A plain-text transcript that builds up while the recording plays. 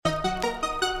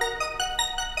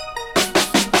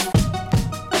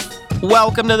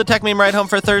Welcome to the Tech Meme Ride Home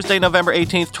for Thursday, November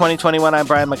 18th, 2021. I'm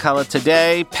Brian McCullough.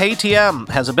 Today, Paytm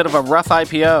has a bit of a rough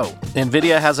IPO.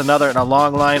 NVIDIA has another in a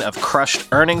long line of crushed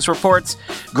earnings reports.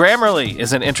 Grammarly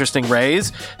is an interesting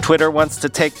raise. Twitter wants to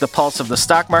take the pulse of the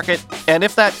stock market. And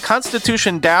if that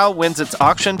Constitution DAO wins its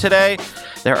auction today,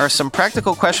 there are some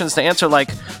practical questions to answer,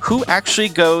 like who actually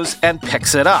goes and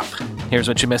picks it up? Here's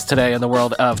what you missed today in the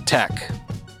world of tech.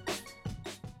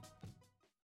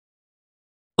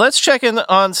 Let's check in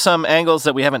on some angles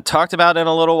that we haven't talked about in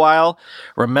a little while.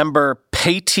 Remember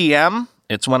Paytm?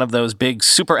 It's one of those big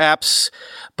super apps,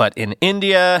 but in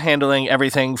India, handling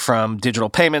everything from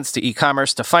digital payments to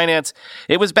e-commerce to finance.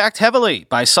 It was backed heavily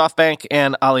by SoftBank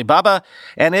and Alibaba,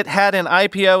 and it had an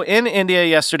IPO in India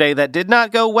yesterday that did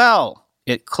not go well.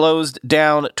 It closed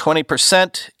down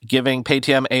 20%, giving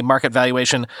Paytm a market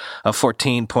valuation of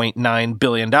 $14.9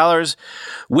 billion,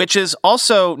 which is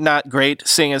also not great,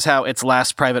 seeing as how its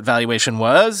last private valuation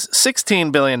was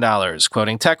 $16 billion,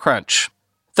 quoting TechCrunch.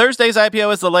 Thursday's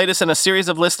IPO is the latest in a series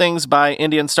of listings by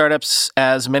Indian startups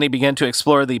as many begin to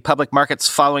explore the public markets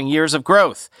following years of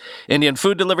growth. Indian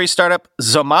food delivery startup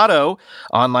Zomato,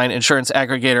 online insurance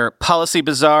aggregator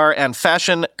PolicyBazaar, and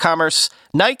fashion commerce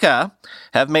Nykaa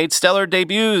have made stellar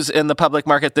debuts in the public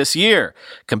market this year.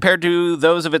 Compared to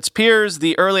those of its peers,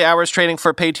 the early hours trading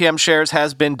for Paytm shares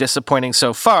has been disappointing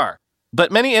so far. But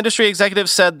many industry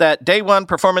executives said that day one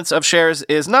performance of shares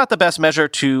is not the best measure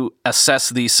to assess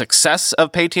the success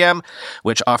of Paytm,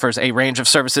 which offers a range of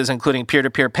services including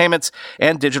peer-to-peer payments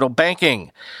and digital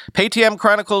banking. Paytm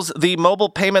chronicles the mobile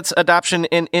payments adoption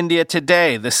in India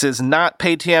today. This is not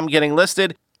Paytm getting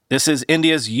listed. This is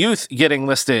India's youth getting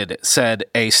listed, said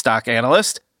a stock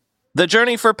analyst. The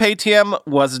journey for Paytm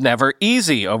was never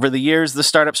easy. Over the years, the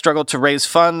startup struggled to raise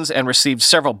funds and received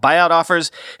several buyout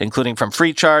offers, including from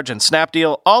FreeCharge and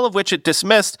Snapdeal, all of which it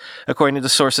dismissed, according to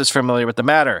sources familiar with the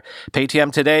matter.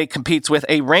 Paytm today competes with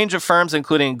a range of firms,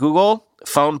 including Google,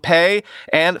 PhonePe,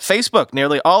 and Facebook,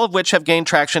 nearly all of which have gained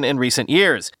traction in recent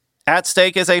years. At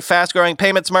stake is a fast-growing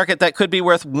payments market that could be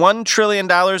worth $1 trillion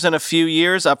in a few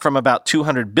years, up from about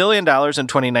 $200 billion in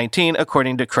 2019,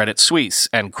 according to Credit Suisse,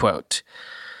 end quote.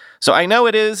 So I know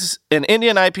it is an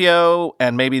Indian IPO,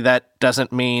 and maybe that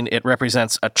doesn't mean it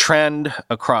represents a trend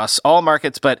across all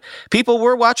markets, but people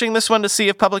were watching this one to see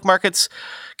if public markets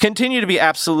continue to be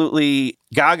absolutely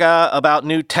gaga about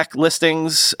new tech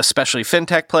listings, especially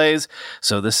fintech plays.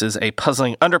 So this is a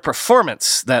puzzling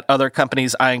underperformance that other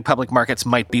companies eyeing public markets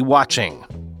might be watching.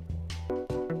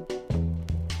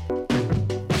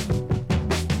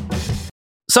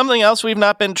 Something else we've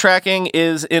not been tracking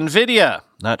is NVIDIA.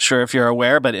 Not sure if you're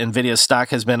aware, but NVIDIA's stock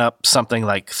has been up something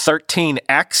like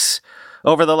 13x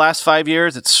over the last 5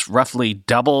 years. It's roughly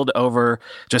doubled over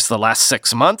just the last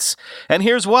 6 months. And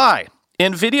here's why.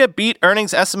 NVIDIA beat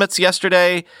earnings estimates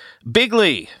yesterday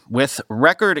bigly, with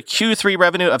record Q3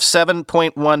 revenue of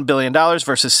 $7.1 billion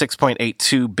versus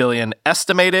 $6.82 billion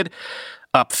estimated,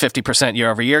 up 50% year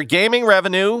over year. Gaming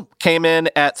revenue came in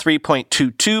at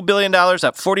 $3.22 billion,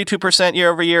 up 42% year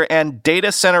over year. And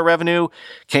data center revenue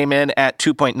came in at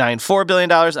 $2.94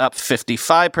 billion, up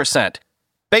 55%.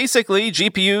 Basically,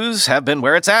 GPUs have been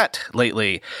where it's at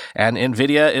lately, and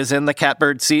NVIDIA is in the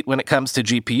catbird seat when it comes to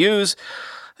GPUs.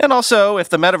 And also, if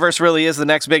the metaverse really is the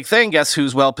next big thing, guess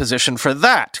who's well positioned for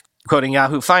that? Quoting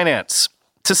Yahoo Finance.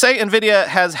 To say NVIDIA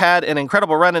has had an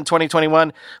incredible run in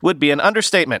 2021 would be an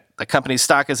understatement. The company's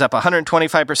stock is up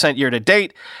 125% year to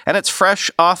date, and it's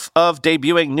fresh off of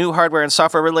debuting new hardware and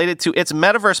software related to its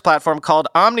metaverse platform called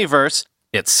Omniverse,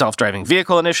 its self-driving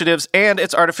vehicle initiatives, and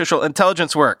its artificial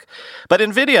intelligence work. But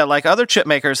NVIDIA, like other chip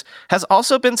makers, has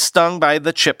also been stung by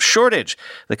the chip shortage.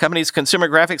 The company's consumer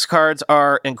graphics cards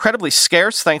are incredibly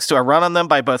scarce thanks to a run on them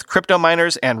by both crypto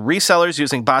miners and resellers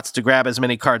using bots to grab as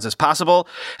many cards as possible.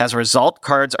 As a result,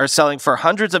 cards are selling for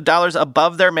hundreds of dollars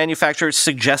above their manufacturer's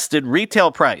suggested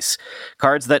retail price.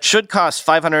 Cards that should cost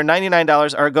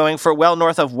 $599 are going for well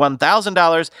north of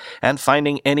 $1,000, and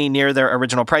finding any near their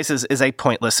original prices is a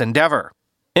pointless endeavor.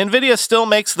 NVIDIA still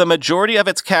makes the majority of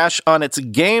its cash on its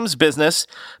games business,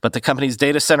 but the company's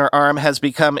data center arm has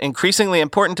become increasingly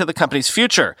important to the company's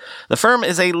future. The firm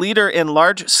is a leader in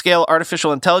large-scale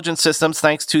artificial intelligence systems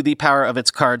thanks to the power of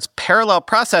its card's parallel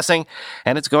processing,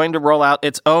 and it's going to roll out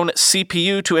its own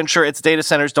CPU to ensure its data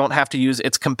centers don't have to use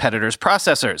its competitors'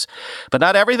 processors. But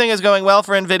not everything is going well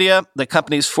for NVIDIA. The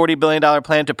company's $40 billion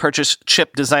plan to purchase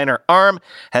chip designer ARM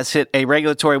has hit a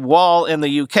regulatory wall in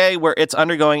the UK, where it's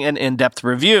undergoing an in-depth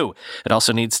review review. It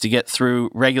also needs to get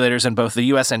through regulators in both the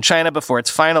US and China before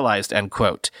it's finalized, end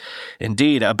quote.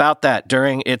 Indeed, about that,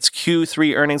 during its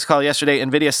Q3 earnings call yesterday,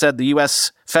 NVIDIA said the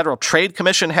US Federal Trade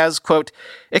Commission has, quote,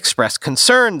 expressed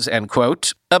concerns, end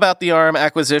quote, about the ARM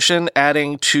acquisition,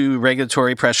 adding to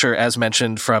regulatory pressure, as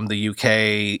mentioned, from the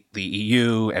UK, the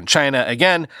EU, and China.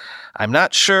 Again, I'm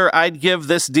not sure I'd give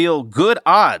this deal good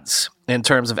odds in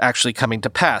terms of actually coming to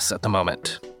pass at the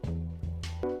moment.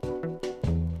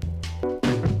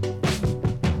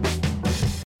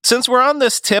 Since we're on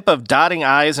this tip of dotting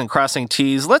I's and crossing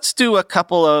T's, let's do a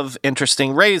couple of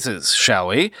interesting raises, shall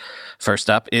we? First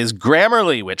up is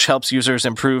Grammarly, which helps users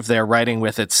improve their writing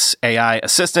with its AI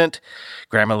assistant.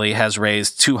 Grammarly has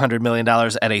raised $200 million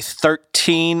at a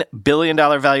 $13 billion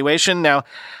valuation. Now,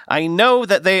 I know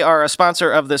that they are a sponsor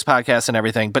of this podcast and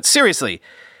everything, but seriously,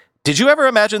 did you ever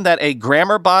imagine that a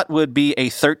grammar bot would be a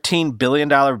 $13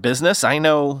 billion business? I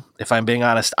know, if I'm being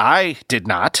honest, I did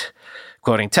not.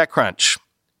 Quoting TechCrunch,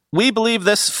 "We believe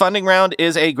this funding round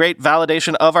is a great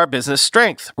validation of our business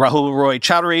strength," Rahul Roy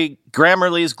Chowdhury,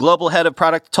 Grammarly's global head of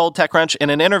product, told TechCrunch in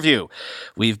an interview.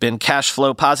 "We've been cash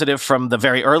flow positive from the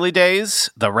very early days.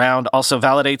 The round also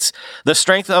validates the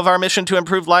strength of our mission to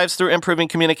improve lives through improving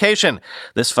communication.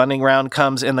 This funding round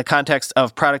comes in the context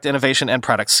of product innovation and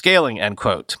product scaling," end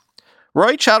quote.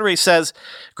 Roy Chowdhury says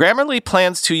Grammarly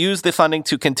plans to use the funding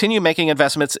to continue making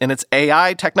investments in its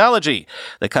AI technology.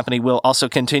 The company will also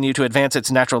continue to advance its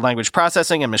natural language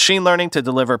processing and machine learning to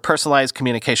deliver personalized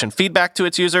communication feedback to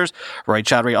its users. Roy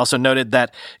Chowdhury also noted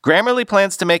that Grammarly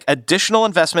plans to make additional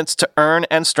investments to earn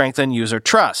and strengthen user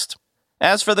trust.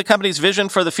 As for the company's vision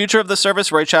for the future of the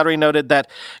service, Roy Chowdhury noted that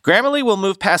Grammarly will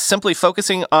move past simply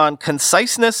focusing on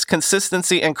conciseness,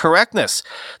 consistency, and correctness.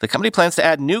 The company plans to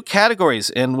add new categories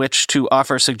in which to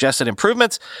offer suggested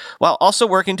improvements, while also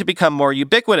working to become more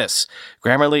ubiquitous.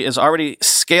 Grammarly is already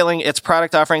scaling its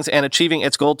product offerings and achieving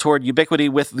its goal toward ubiquity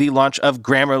with the launch of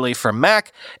Grammarly for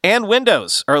Mac and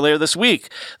Windows earlier this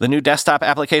week. The new desktop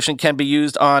application can be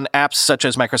used on apps such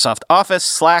as Microsoft Office,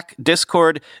 Slack,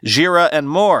 Discord, Jira, and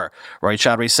more. Roy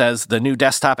Chowdhury says the new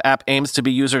desktop app aims to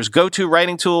be users' go-to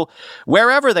writing tool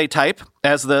wherever they type,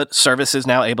 as the service is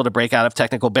now able to break out of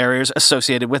technical barriers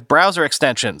associated with browser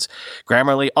extensions.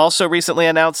 Grammarly also recently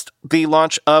announced the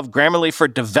launch of Grammarly for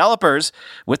Developers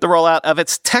with the rollout of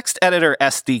its text editor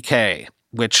SDK,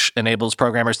 which enables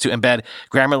programmers to embed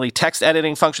Grammarly text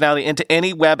editing functionality into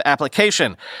any web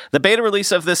application. The beta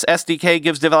release of this SDK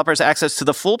gives developers access to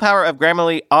the full power of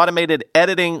Grammarly automated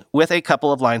editing with a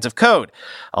couple of lines of code.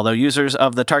 Although users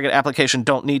of the target application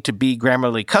don't need to be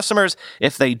Grammarly customers,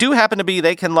 if they do happen to be,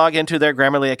 they can log into their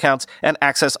Grammarly accounts and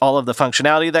access all of the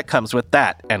functionality that comes with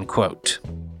that, end quote.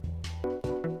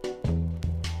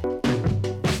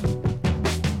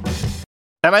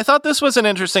 And I thought this was an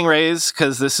interesting raise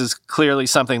because this is clearly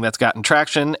something that's gotten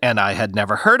traction, and I had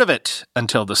never heard of it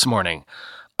until this morning.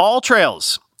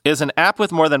 AllTrails is an app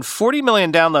with more than 40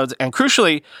 million downloads and,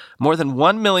 crucially, more than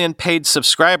 1 million paid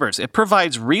subscribers. It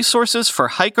provides resources for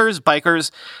hikers,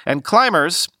 bikers, and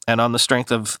climbers, and on the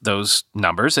strength of those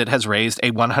numbers, it has raised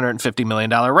a $150 million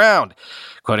round.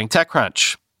 Quoting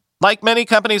TechCrunch, "Like many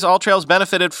companies, AllTrails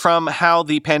benefited from how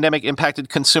the pandemic impacted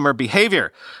consumer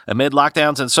behavior. Amid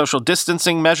lockdowns and social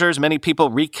distancing measures, many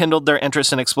people rekindled their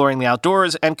interest in exploring the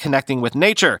outdoors and connecting with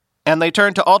nature. And they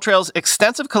turned to AllTrails'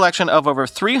 extensive collection of over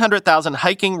 300,000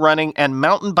 hiking, running, and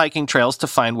mountain biking trails to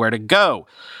find where to go.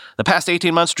 The past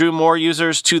 18 months drew more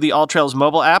users to the AllTrails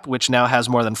mobile app, which now has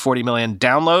more than 40 million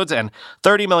downloads and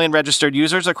 30 million registered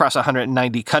users across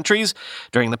 190 countries.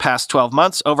 During the past 12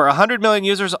 months, over 100 million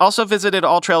users also visited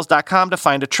alltrails.com to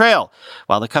find a trail.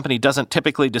 While the company doesn't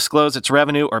typically disclose its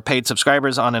revenue or paid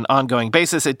subscribers on an ongoing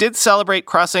basis, it did celebrate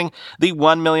crossing the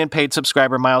 1 million paid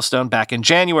subscriber milestone back in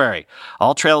January.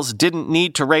 AllTrails didn't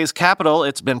need to raise capital.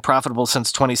 It's been profitable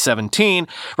since 2017.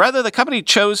 Rather, the company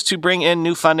chose to bring in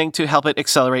new funding to help it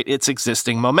accelerate its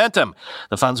existing momentum.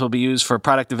 The funds will be used for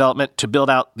product development, to build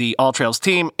out the AllTrails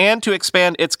team, and to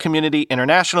expand its community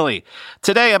internationally.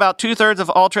 Today, about 2/3 of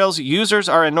AllTrails users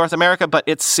are in North America, but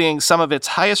it's seeing some of its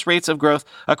highest rates of growth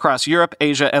across Europe,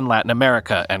 Asia, and Latin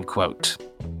America, end quote.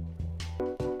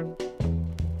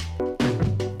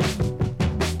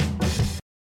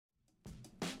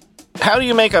 How do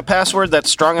you make a password that's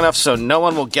strong enough so no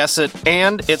one will guess it,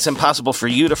 and it's impossible for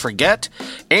you to forget,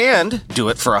 and do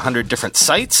it for 100 different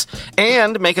sites,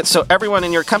 and make it so everyone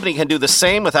in your company can do the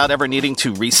same without ever needing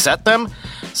to reset them?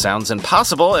 Sounds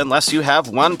impossible unless you have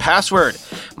 1Password.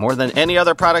 More than any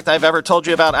other product I've ever told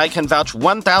you about, I can vouch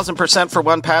 1,000% for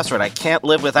 1Password. I can't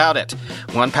live without it.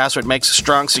 1Password makes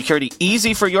strong security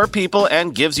easy for your people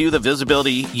and gives you the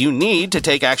visibility you need to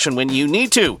take action when you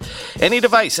need to. Any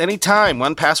device, anytime,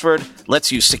 1Password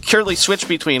lets you securely switch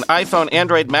between iPhone,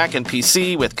 Android, Mac, and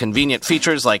PC with convenient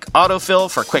features like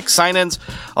autofill for quick sign-ins.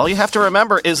 All you have to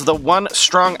remember is the one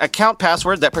strong account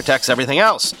password that protects everything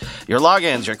else. Your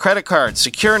logins, your credit cards,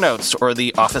 secure notes, or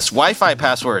the Office Wi-Fi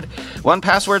password.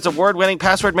 1Password's award-winning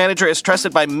password manager is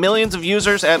trusted by millions of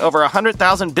users and over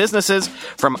 100,000 businesses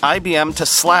from IBM to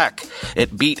Slack.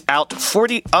 It beat out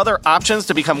 40 other options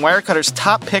to become Wirecutter's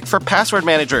top pick for password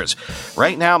managers.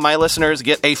 Right now, my listeners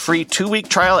get a free 2-week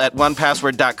trial at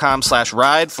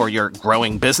onepassword.com/ride for your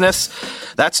growing business.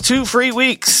 That's 2 free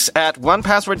weeks at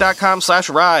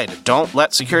onepassword.com/ride. Don't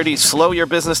let security slow your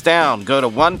business down. Go to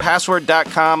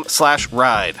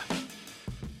onepassword.com/ride.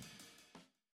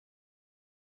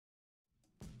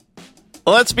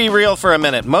 Let's be real for a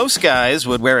minute. Most guys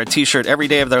would wear a t-shirt every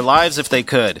day of their lives if they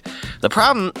could. The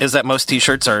problem is that most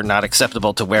t-shirts are not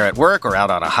acceptable to wear at work or out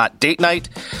on a hot date night.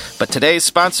 But today's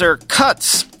sponsor,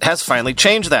 Cuts, has finally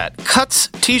changed that. Cuts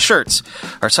t-shirts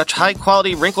are such high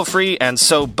quality, wrinkle-free, and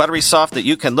so buttery soft that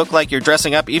you can look like you're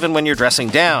dressing up even when you're dressing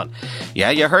down.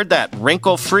 Yeah, you heard that.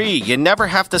 Wrinkle-free. You never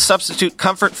have to substitute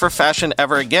comfort for fashion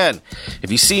ever again.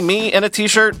 If you see me in a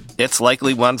t-shirt, it's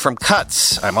likely one from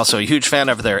Cuts. I'm also a huge fan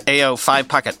of their AO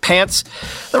 5-pocket pants.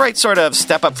 The right sort of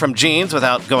step up from jeans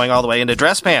without going all the way into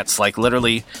dress pants, like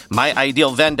literally my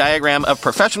ideal Venn diagram of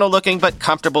professional looking but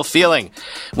comfortable feeling.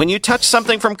 When you touch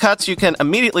something from Cuts, you can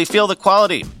immediately feel the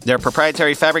quality. Their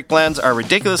proprietary fabric blends are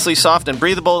ridiculously soft and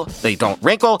breathable, they don't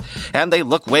wrinkle, and they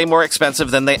look way more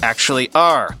expensive than they actually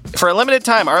are. For a limited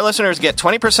time, our listeners get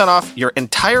 20% off your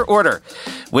entire order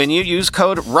when you use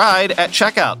code RIDE at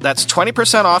checkout. That's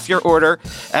 20% off your order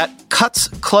at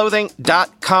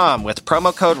cutsclothing.com with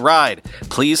promo code RIDE.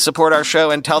 Please support our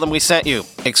show and tell them we sent you.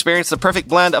 Experience the perfect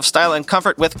blend of style and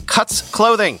comfort with Cuts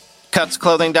Clothing.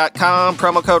 Cutsclothing.com,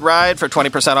 promo code RIDE for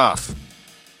 20% off.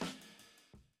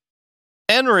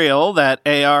 Nreal, that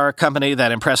AR company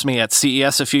that impressed me at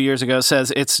CES a few years ago,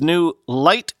 says its new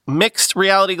light mixed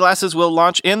reality glasses will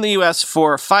launch in the US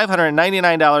for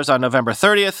 $599 on November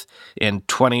 30th in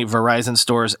 20 Verizon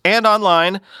stores and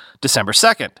online December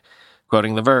 2nd.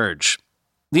 Quoting The Verge,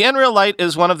 the Nreal Light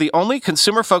is one of the only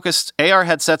consumer-focused AR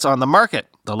headsets on the market.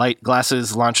 The Light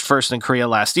glasses launched first in Korea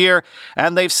last year,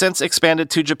 and they've since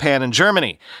expanded to Japan and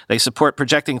Germany. They support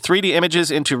projecting 3D images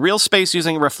into real space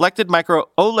using reflected micro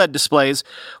OLED displays,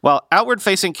 while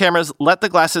outward-facing cameras let the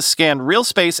glasses scan real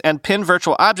space and pin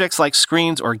virtual objects like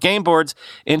screens or game boards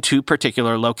into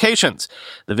particular locations.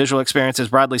 The visual experience is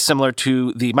broadly similar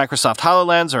to the Microsoft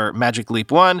HoloLens or Magic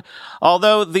Leap 1,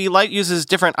 although the Light uses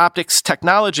different optics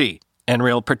technology.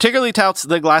 Nreal particularly touts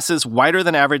the glasses'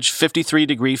 wider-than-average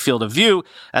 53-degree field of view,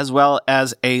 as well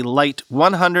as a light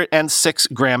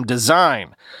 106-gram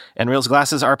design. Nreal's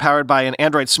glasses are powered by an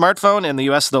Android smartphone. In the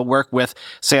US, they'll work with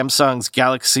Samsung's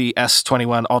Galaxy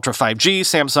S21 Ultra 5G,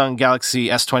 Samsung Galaxy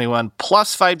S21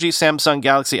 Plus 5G, Samsung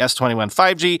Galaxy S21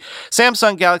 5G,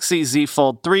 Samsung Galaxy Z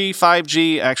Fold 3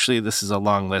 5G. Actually, this is a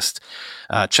long list.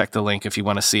 Check the link if you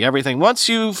want to see everything. Once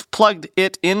you've plugged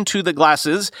it into the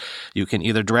glasses, you can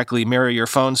either directly mirror your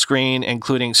phone screen,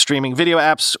 including streaming video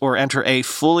apps, or enter a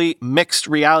fully mixed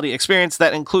reality experience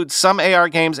that includes some AR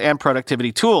games and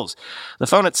productivity tools. The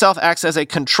phone itself acts as a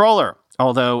controller,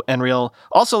 although Nreal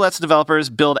also lets developers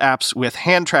build apps with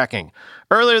hand tracking.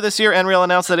 Earlier this year, Nreal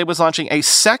announced that it was launching a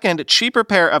second, cheaper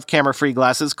pair of camera-free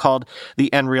glasses called the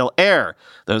Nreal Air.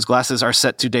 Those glasses are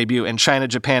set to debut in China,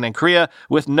 Japan, and Korea,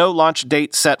 with no launch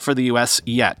date set for the US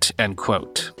yet, end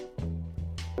quote.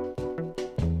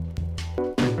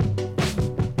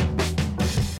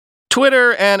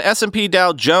 Twitter and S&P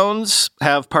Dow Jones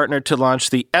have partnered to launch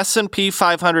the S&P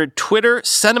 500 Twitter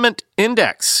Sentiment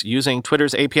Index, using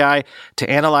Twitter's API to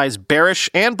analyze bearish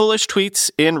and bullish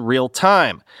tweets in real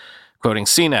time. Quoting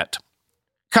CNET,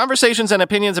 conversations and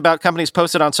opinions about companies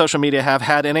posted on social media have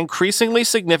had an increasingly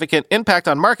significant impact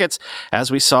on markets, as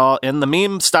we saw in the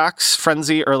meme stocks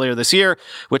frenzy earlier this year,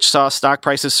 which saw stock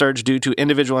prices surge due to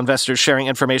individual investors sharing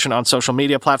information on social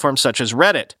media platforms such as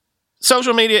Reddit.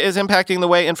 Social media is impacting the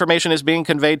way information is being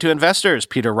conveyed to investors,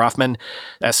 Peter Rothman,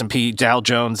 S&P Dow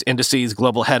Jones Indices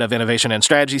Global Head of Innovation and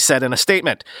Strategy, said in a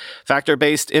statement.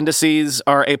 Factor-based indices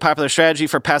are a popular strategy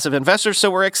for passive investors,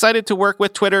 so we're excited to work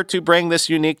with Twitter to bring this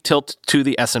unique tilt to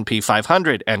the S&P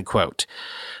 500, end quote.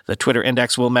 The Twitter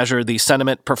Index will measure the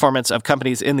sentiment performance of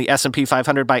companies in the S&P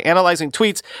 500 by analyzing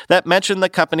tweets that mention the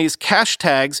company's cash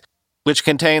tags which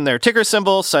contain their ticker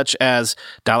symbol, such as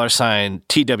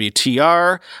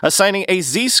 $TWTR, assigning a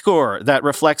Z-score that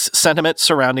reflects sentiment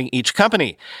surrounding each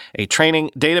company. A training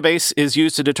database is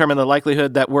used to determine the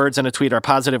likelihood that words in a tweet are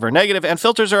positive or negative, and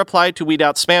filters are applied to weed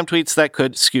out spam tweets that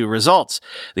could skew results.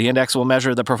 The index will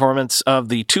measure the performance of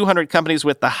the 200 companies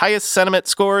with the highest sentiment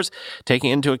scores, taking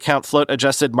into account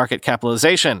float-adjusted market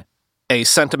capitalization. A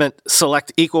sentiment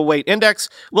select equal weight index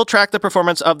will track the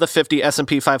performance of the 50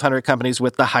 S&P 500 companies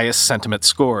with the highest sentiment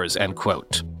scores, end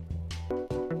quote.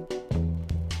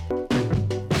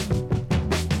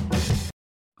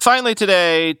 Finally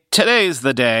today's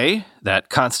the day that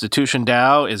Constitution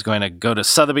DAO is going to go to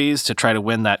Sotheby's to try to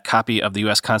win that copy of the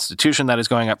U.S. Constitution that is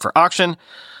going up for auction.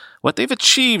 What they've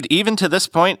achieved even to this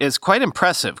point is quite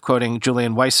impressive, quoting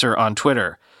Julian Weiser on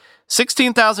Twitter.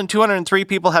 16,203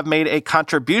 people have made a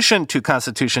contribution to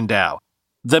Constitution DAO.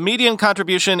 The median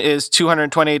contribution is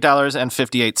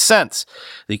 $228.58.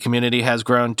 The community has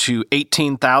grown to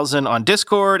 18,000 on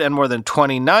Discord and more than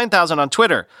 29,000 on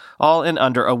Twitter, all in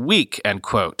under a week, end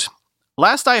quote.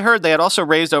 Last I heard, they had also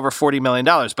raised over $40 million,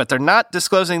 but they're not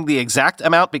disclosing the exact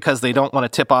amount because they don't want to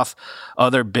tip off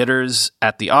other bidders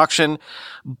at the auction.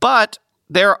 But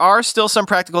there are still some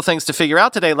practical things to figure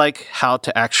out today, like how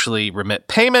to actually remit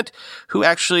payment, who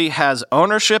actually has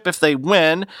ownership if they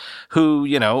win, who,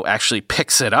 actually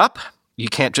picks it up. You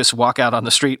can't just walk out on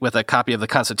the street with a copy of the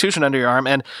Constitution under your arm,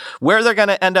 and where they're going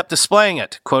to end up displaying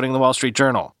it, quoting the Wall Street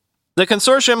Journal. The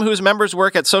consortium, whose members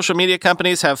work at social media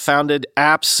companies, have founded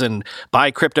apps and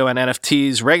buy crypto and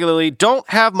NFTs regularly, don't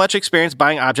have much experience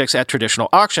buying objects at traditional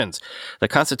auctions. The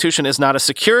Constitution is not a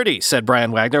security, said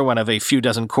Brian Wagner, one of a few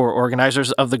dozen core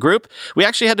organizers of the group. We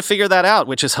actually had to figure that out,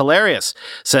 which is hilarious,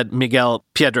 said Miguel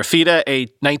Piedrafita, a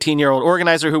 19-year-old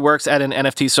organizer who works at an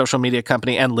NFT social media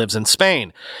company and lives in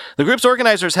Spain. The group's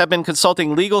organizers have been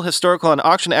consulting legal, historical, and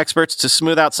auction experts to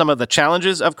smooth out some of the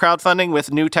challenges of crowdfunding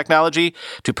with new technology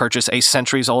to purchase a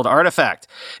centuries-old artifact.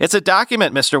 It's a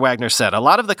document, Mr. Wagner said. A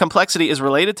lot of the complexity is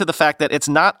related to the fact that it's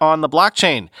not on the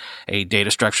blockchain, a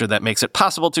data structure that makes it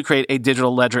possible to create a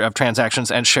digital ledger of transactions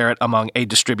and share it among a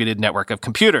distributed network of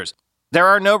computers. There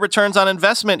are no returns on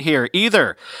investment here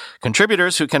either.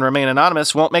 Contributors who can remain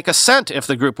anonymous won't make a cent if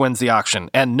the group wins the auction,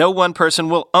 and no one person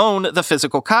will own the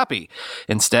physical copy.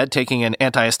 Instead, taking an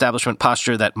anti-establishment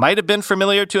posture that might have been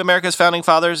familiar to America's founding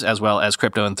fathers, as well as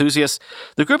crypto enthusiasts,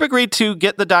 the group agreed to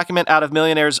get the document out of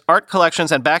millionaires' art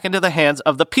collections and back into the hands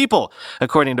of the people,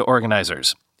 according to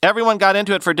organizers. Everyone got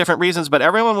into it for different reasons, but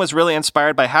everyone was really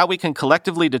inspired by how we can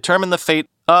collectively determine the fate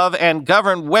of and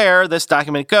govern where this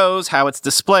document goes, how it's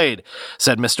displayed,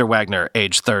 said Mr. Wagner,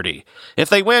 age 30. If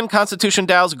they win, Constitution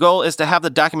DAO's goal is to have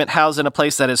the document housed in a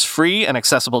place that is free and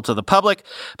accessible to the public,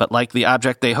 but like the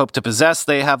object they hope to possess,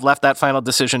 they have left that final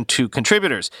decision to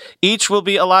contributors. Each will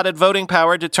be allotted voting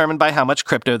power determined by how much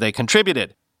crypto they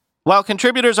contributed. While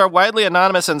contributors are widely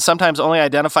anonymous and sometimes only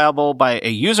identifiable by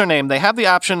a username, they have the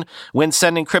option when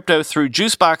sending crypto through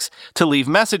Juicebox to leave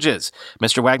messages.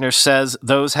 Mr. Wagner says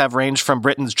those have ranged from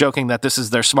Britons joking that this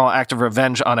is their small act of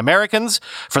revenge on Americans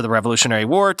for the Revolutionary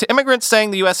War to immigrants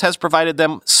saying the U.S. has provided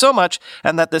them so much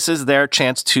and that this is their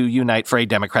chance to unite for a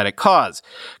democratic cause.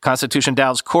 Constitution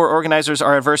DAO's core organizers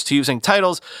are averse to using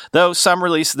titles, though some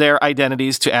release their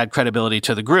identities to add credibility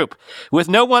to the group. With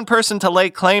no one person to lay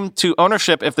claim to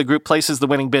ownership if the group places the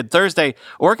winning bid Thursday,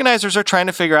 organizers are trying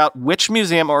to figure out which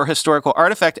museum or historical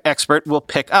artifact expert will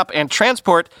pick up and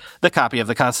transport the copy of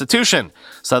the Constitution.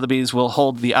 Sotheby's will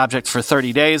hold the object for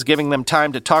 30 days, giving them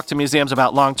time to talk to museums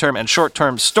about long-term and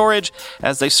short-term storage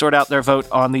as they sort out their vote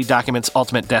on the document's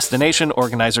ultimate destination,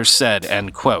 organizers said,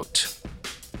 end quote.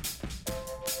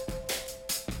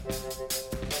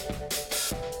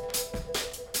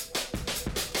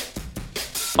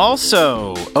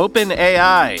 Also,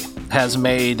 OpenAI has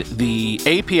made the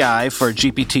API for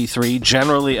GPT-3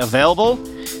 generally available.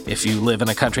 If you live in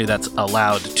a country that's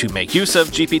allowed to make use of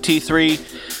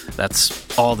GPT-3,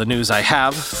 that's all the news I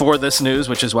have for this news,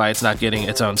 which is why it's not getting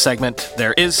its own segment.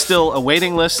 There is still a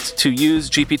waiting list to use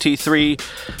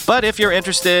GPT-3, but if you're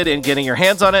interested in getting your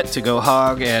hands on it to go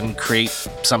hog and create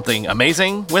something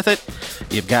amazing with it,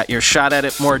 you've got your shot at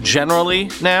it more generally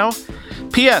now.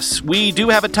 P.S. We do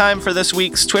have a time for this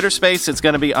week's Twitter Space. It's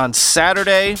going to be on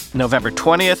Saturday, November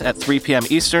 20th at 3 p.m.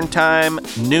 Eastern Time,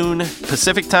 noon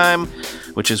Pacific Time,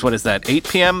 which is, 8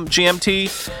 p.m.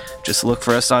 GMT? Just look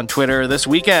for us on Twitter this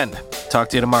weekend. Talk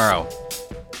to you tomorrow.